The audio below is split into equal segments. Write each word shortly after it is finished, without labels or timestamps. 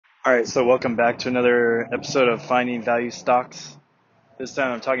All right, so welcome back to another episode of Finding Value Stocks. This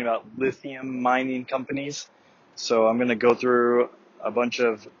time I'm talking about lithium mining companies. So I'm going to go through a bunch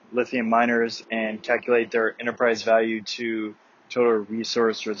of lithium miners and calculate their enterprise value to total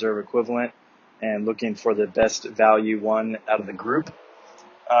resource reserve equivalent and looking for the best value one out of the group.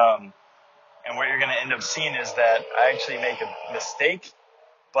 And what you're going to end up seeing is that I actually make a mistake,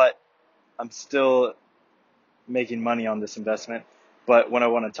 but I'm still making money on this investment. But what I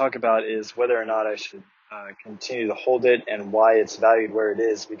want to talk about is whether or not I should continue to hold it and why it's valued where it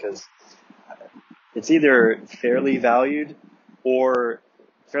is, because it's either fairly valued or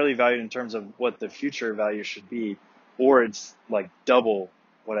fairly valued in terms of what the future value should be, or it's like double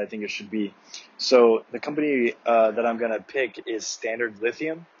what I think it should be. So the company that I'm going to pick is Standard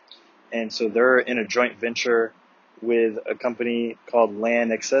Lithium. And so they're in a joint venture with a company called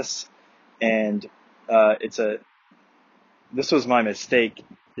Land Access. And this was my mistake,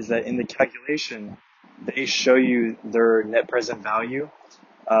 is that in the calculation, they show you their net present value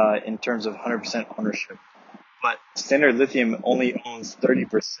in terms of 100% ownership. But Standard Lithium only owns 30%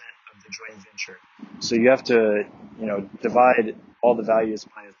 of the joint venture. So you have to, divide all the values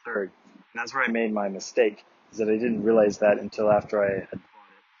by a third. And that's where I made my mistake, is that I didn't realize that until after I had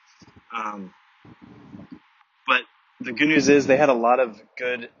bought it. But the good news is they had a lot of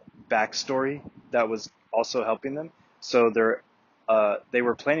good backstory that was also helping them. So they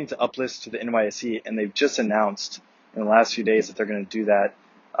were planning to uplist to the NYSE, and they've just announced in the last few days that they're going to do that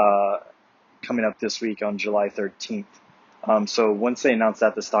coming up this week on July 13th. So once they announced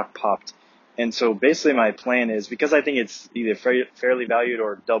that, the stock popped. And so basically my plan is, because I think it's either fairly valued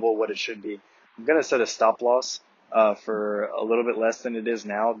or double what it should be, I'm going to set a stop loss for a little bit less than it is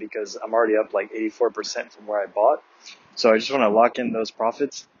now, because I'm already up like 84% from where I bought. So I just want to lock in those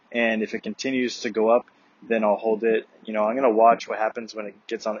profits. And if it continues to go up, then I'll hold it. I'm going to watch what happens when it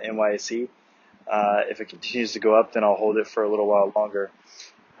gets on the NYSE. If it continues to go up, then I'll hold it for a little while longer.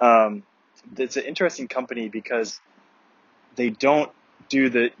 It's an interesting company because they don't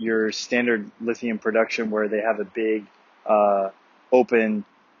do your standard lithium production where they have a big open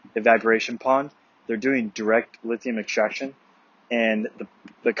evaporation pond. They're doing direct lithium extraction, and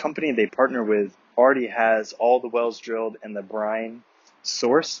the company they partner with already has all the wells drilled and the brine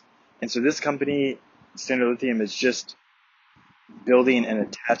source. And so this company, Standard Lithium, is just building an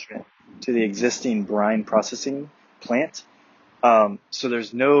attachment to the existing brine processing plant. So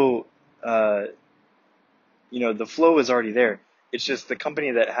there's no, the flow is already there. It's just the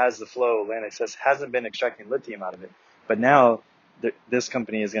company that has the flow, Land Access, hasn't been extracting lithium out of it. But now this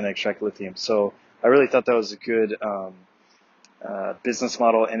company is going to extract lithium. So I really thought that was a good business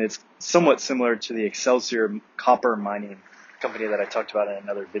model, and it's somewhat similar to the Excelsior Copper mining company that I talked about in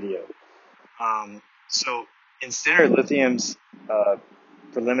another video. So in Standard Lithium's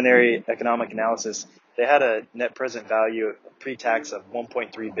preliminary economic analysis, they had a net present value pre-tax of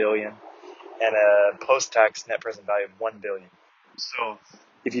 1.3 billion and a post-tax net present value of 1 billion. So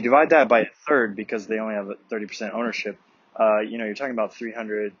if you divide that by a third, because they only have a 30% ownership, you're talking about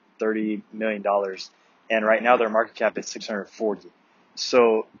 $330 million. And right now their market cap is 640.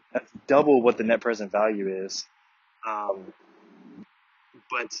 So that's double what the net present value is. But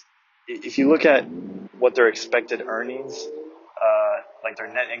if you look at what their expected earnings, like their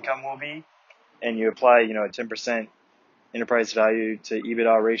net income will be, and you apply, a 10% enterprise value to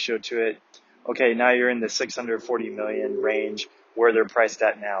EBITDA ratio to it, okay, now you're in the 640 million range where they're priced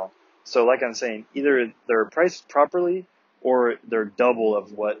at now. So like I'm saying, either they're priced properly or they're double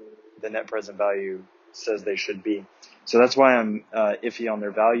of what the net present value says they should be. So that's why I'm iffy on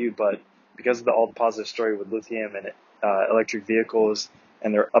their value. But because of all the positive story with lithium and electric vehicles,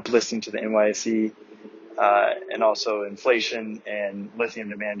 and they're uplisting to the NYSE, and also inflation and lithium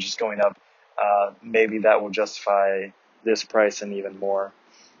demand just going up, maybe that will justify this price and even more.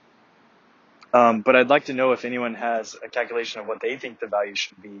 But I'd like to know if anyone has a calculation of what they think the value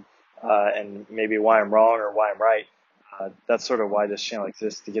should be, and maybe why I'm wrong or why I'm right. That's sort of why this channel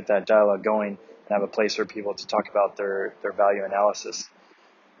exists, to get that dialogue going and have a place for people to talk about their value analysis.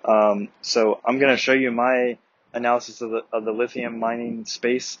 So I'm going to show you my analysis of the lithium mining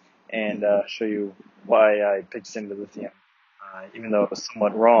space and show you why I picked Standard Lithium. Even though it was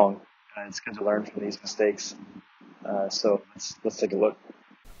somewhat wrong, it's good to learn from these mistakes. So let's take a look.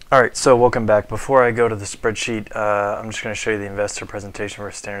 Alright, so welcome back. Before I go to the spreadsheet, I'm just going to show you the investor presentation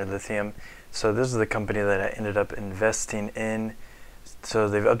for Standard Lithium. So this is the company that I ended up investing in. So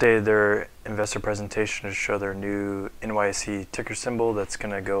they've updated their investor presentation to show their new NYSE ticker symbol that's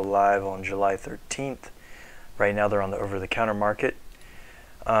going to go live on July 13th. Right now they're on the over-the-counter market.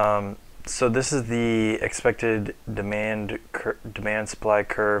 So this is the expected demand supply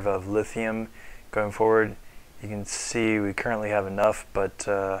curve of lithium going forward. You can see we currently have enough, but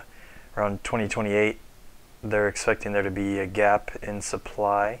around 2028 they're expecting there to be a gap in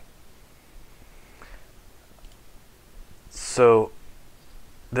supply. So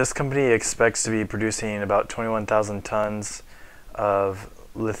this company expects to be producing about 21,000 tons of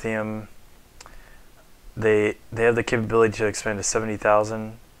lithium. They have the capability to expand to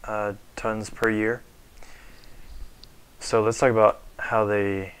 70,000 tons per year. So let's talk about how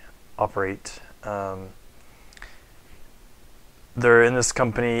they operate. They're in this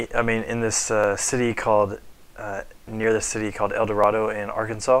company, in this city called, near the city called El Dorado in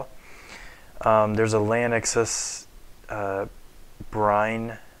Arkansas. There's a land access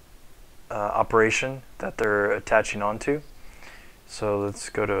brine operation that they're attaching onto. So let's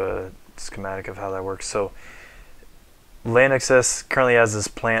go to a schematic of how that works. So land access currently has this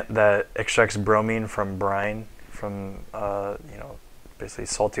plant that extracts bromine from brine, from basically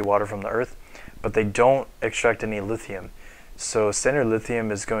salty water from the earth, but they don't extract any lithium. So Standard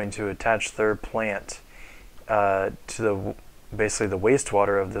Lithium is going to attach their plant to basically the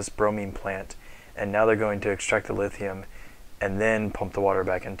wastewater of this bromine plant, and now they're going to extract the lithium and then pump the water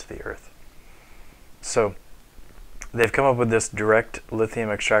back into the earth. So they've come up with this direct lithium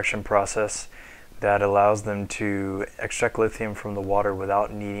extraction process that allows them to extract lithium from the water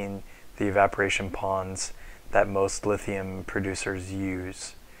without needing the evaporation ponds that most lithium producers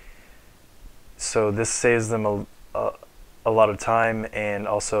use. So this saves them a lot of time, and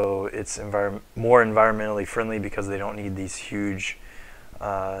also it's more environmentally friendly because they don't need these huge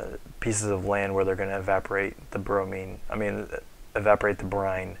pieces of land where they're going to evaporate the brine.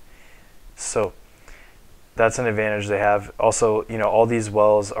 So that's an advantage they have. Also, all these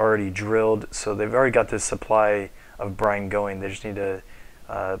wells already drilled, so they've already got this supply of brine going. They just need to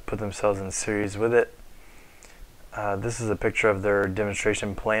put themselves in series with it. This is a picture of their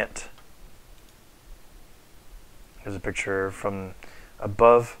demonstration plant. Here's a picture from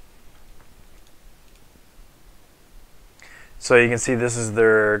above. So you can see this is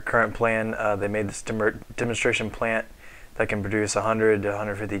their current plan. They made this demonstration plant that can produce 100 to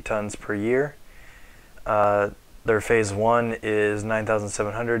 150 tons per year. Their phase 1 is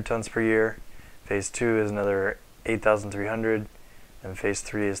 9,700 tons per year. Phase 2 is another 8,300, and phase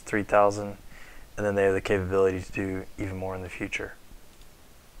 3 is 3,000. And then they have the capability to do even more in the future.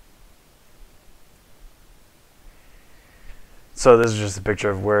 So this is just a picture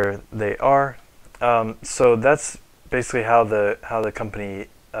of where they are. So that's basically how the company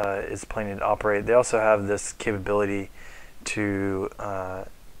is planning to operate. They also have this capability to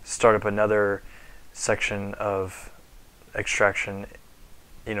start up another section of extraction,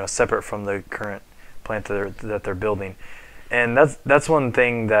 separate from the current plant that they're building. And that's one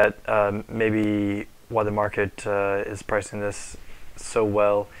thing that maybe why the market is pricing this so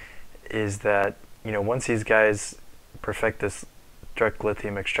well, is that once these guys perfect this direct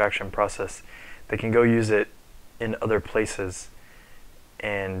lithium extraction process, they can go use it in other places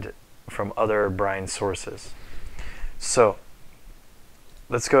and from other brine sources. So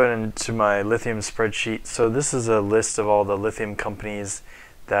let's go into my lithium spreadsheet. So this is a list of all the lithium companies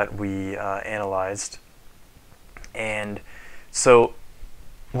that we analyzed. And so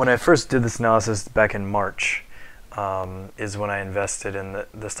when I first did this analysis back in March, is when I invested, and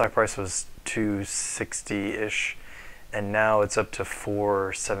the stock price was 260-ish, and now it's up to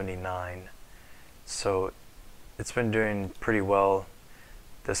 479. So it's been doing pretty well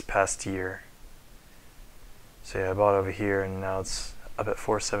this past year. So yeah, I bought over here and now it's up at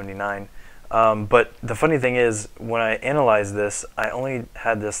 479. But the funny thing is, when I analyzed this, I only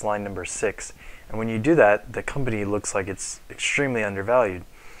had this line number 6. And when you do that, the company looks like it's extremely undervalued,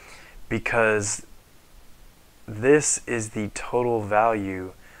 because this is the total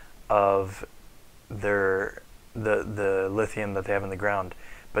value of the lithium that they have in the ground.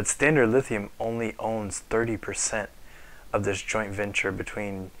 But Standard Lithium only owns 30% of this joint venture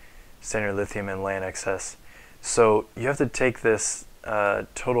between Standard Lithium and Land Access. So you have to take this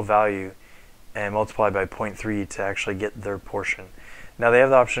total value and multiply by 0.3 to actually get their portion. Now they have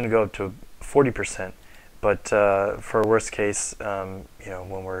the option to go up to 40%, but for worst case, when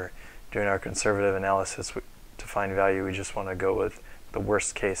we're doing our conservative analysis to find value, we just want to go with the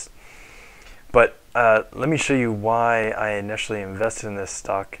worst case. But let me show you why I initially invested in this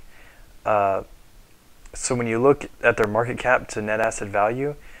stock. So when you look at their market cap to net asset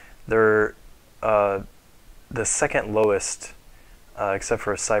value, they're the second lowest, except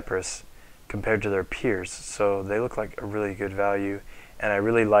for Cypress, compared to their peers. So they look like a really good value, and I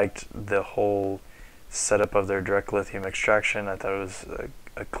really liked the whole setup of their direct lithium extraction. I thought it was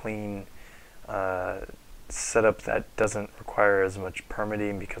a clean setup that doesn't require as much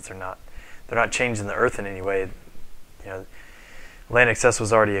permitting because they're not changing the earth in any way. You know, Land Access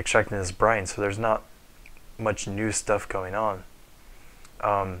was already extracting this brine, so there's not much new stuff going on.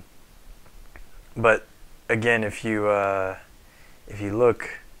 But again, if you look,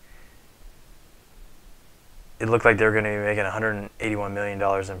 it looked like they were going to be making $181 million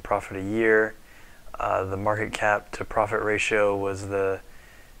in profit a year. The market cap to profit ratio was the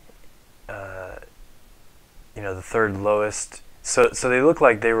the third lowest. So they look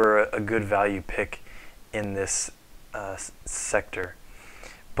like they were a good value pick in this sector.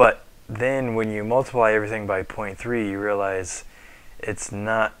 But then when you multiply everything by 0.3, you realize it's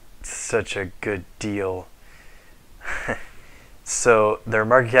not such a good deal. So their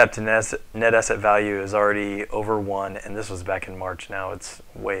market cap to net asset value is already over 1, and this was back in March. Now it's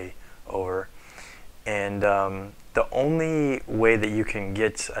way over. And the only way that you can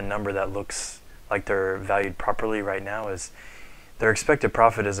get a number that looks like they're valued properly right now is their expected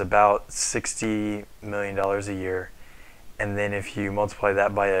profit is about $60 million a year. And then if you multiply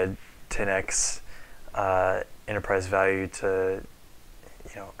that by a 10x enterprise value to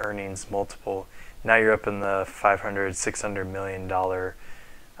earnings multiple, now you're up in the $500–600 million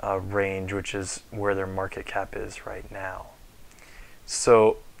range, which is where their market cap is right now.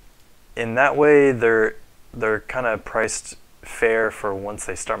 So in that way, they're kind of priced fair for once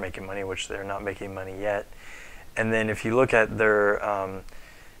they start making money, which they're not making money yet. And then if you look at their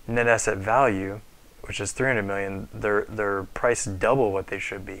net asset value, which is $300 million, they're priced double what they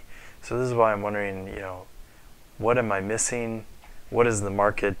should be. So this is why I'm wondering, what am I missing? What is the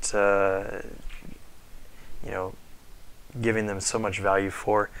market, giving them so much value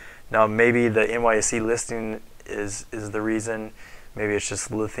for? Now maybe the NYSE listing is the reason. Maybe it's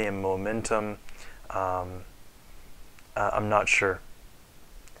just lithium momentum. I'm not sure.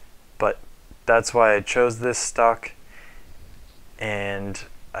 But that's why I chose this stock, and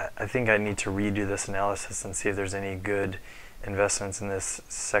I think I need to redo this analysis and see if there's any good investments in this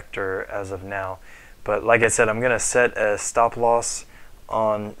sector as of now. But like I said, I'm going to set a stop loss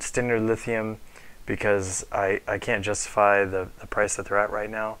on Standard Lithium because I can't justify the price that they're at right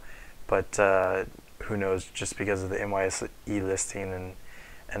now. But who knows, just because of the NYSE listing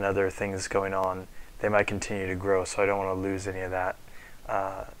and other things going on, they might continue to grow. So I don't want to lose any of that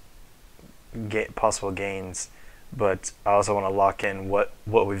possible gains. But I also want to lock in what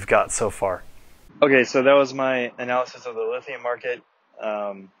we've got so far. Okay, so that was my analysis of the lithium market.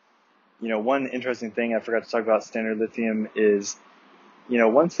 One interesting thing I forgot to talk about Standard Lithium is,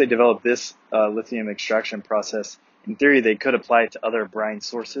 once they develop this lithium extraction process, in theory they could apply it to other brine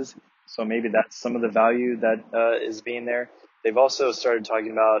sources. So maybe that's some of the value that is being there. They've also started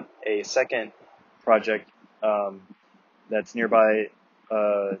talking about a second project that's nearby.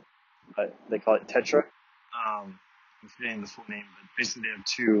 They call it Tetra. I'm forgetting the full name, but basically they have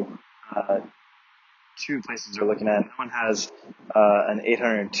two places they're looking at. One has an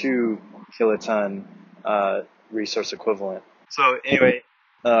 802 kiloton resource equivalent. So anyway,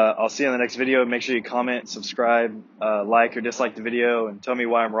 I'll see you in the next video. Make sure you comment, subscribe, like or dislike the video, and tell me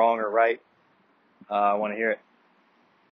why I'm wrong or right. I want to hear it.